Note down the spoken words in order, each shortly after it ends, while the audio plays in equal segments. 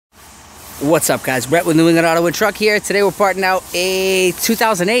What's up, guys? Brett with New England Auto and Truck here. Today we're parting out a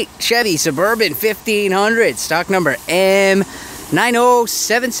 2008 Chevy Suburban 1500, stock number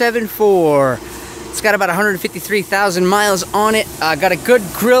M90774. It's got about 153,000 miles on it. Got a good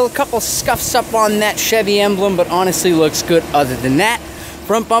grill, a couple scuffs up on that Chevy emblem, but honestly looks good other than that.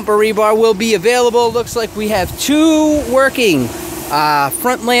 Front bumper rebar will be available. Looks like we have two working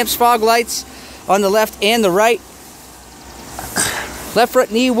front lamps, fog lights on the left and the right. Left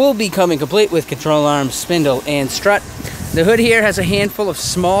front knee will be coming complete with control arms, spindle, and strut. The hood here has a handful of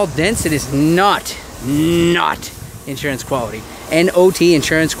small dents. It is not insurance quality. NOT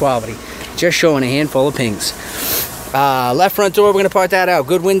insurance quality. Just showing a handful of pings. Left front door, we're going to part that out.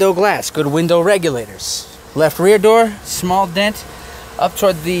 Good window glass, good window regulators. Left rear door, small dent up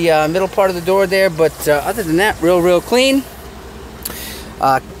toward the middle part of the door there, but other than that, real clean.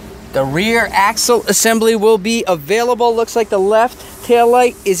 The rear axle assembly will be available. Looks like the left tail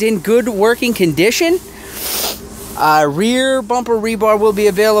light is in good working condition. Rear bumper rebar will be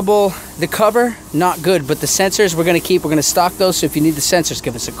available. The cover, not good, but the sensors we're going to keep. We're going to stock those, so if you need the sensors,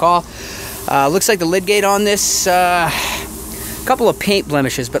 give us a call. Looks like the lid gate on this, couple of paint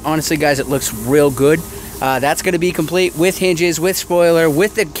blemishes, but honestly, guys, it looks real good. That's going to be complete with hinges, with spoiler,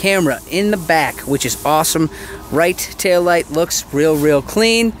 with the camera in the back, which is awesome. Right tail light looks real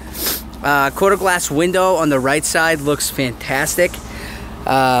clean. Quarter glass window on the right side looks fantastic.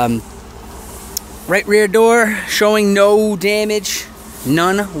 Right rear door showing no damage,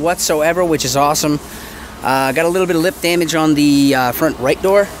 none whatsoever, which is awesome. Got a little bit of lip damage on the front right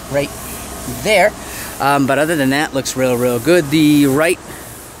door, right there. But other than that, looks real good. The right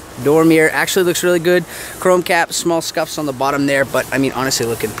door mirror actually looks really good. Chrome cap, small scuffs on the bottom there, but I mean, honestly,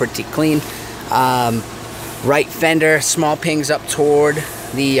 looking pretty clean. Right fender, small pings up toward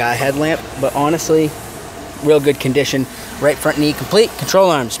the headlamp, but honestly, real good condition. Right front knee complete,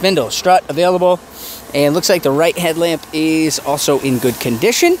 control arm, spindle, strut available, and looks like the right headlamp is also in good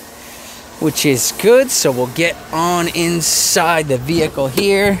condition, which is good. So we'll get on inside the vehicle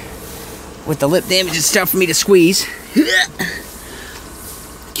here with the lip damage. It's tough for me to squeeze.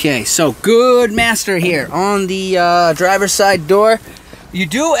 Okay, so good master here on the driver's side door. You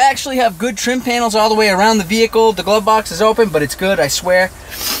do actually have good trim panels all the way around the vehicle. The glove box is open, but it's good, I swear.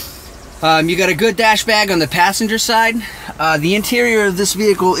 You got a good dash bag on the passenger side. The interior of this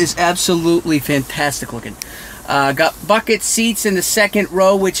vehicle is absolutely fantastic looking. Got bucket seats in the second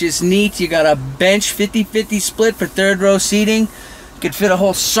row, which is neat. You got a bench 50-50 split for third row seating. You could fit a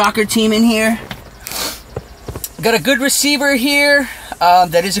whole soccer team in here. Got a good receiver here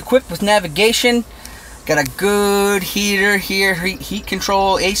that is equipped with navigation. Got a good heater here, heat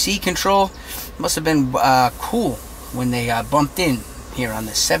control, AC control. Must have been cool when they bumped in here on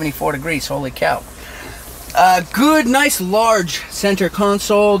this. 74 degrees, holy cow. Good, nice, large center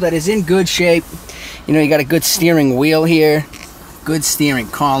console that is in good shape. You know, you got a good steering wheel here, good steering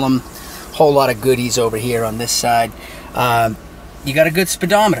column, whole lot of goodies over here on this side. You got a good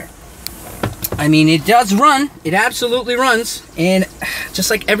speedometer. I mean, it does run. It absolutely runs. And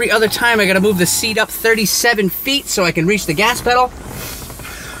just like every other time, I got to move the seat up 37 feet so I can reach the gas pedal.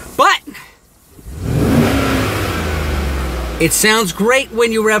 But it sounds great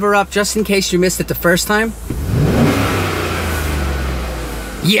when you rev her up, just in case you missed it the first time.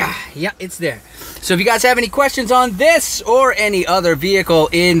 Yeah, it's there. So if you guys have any questions on this or any other vehicle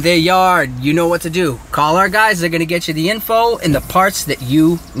in the yard, you know what to do. Call our guys. They're going to get you the info and the parts that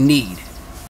you need.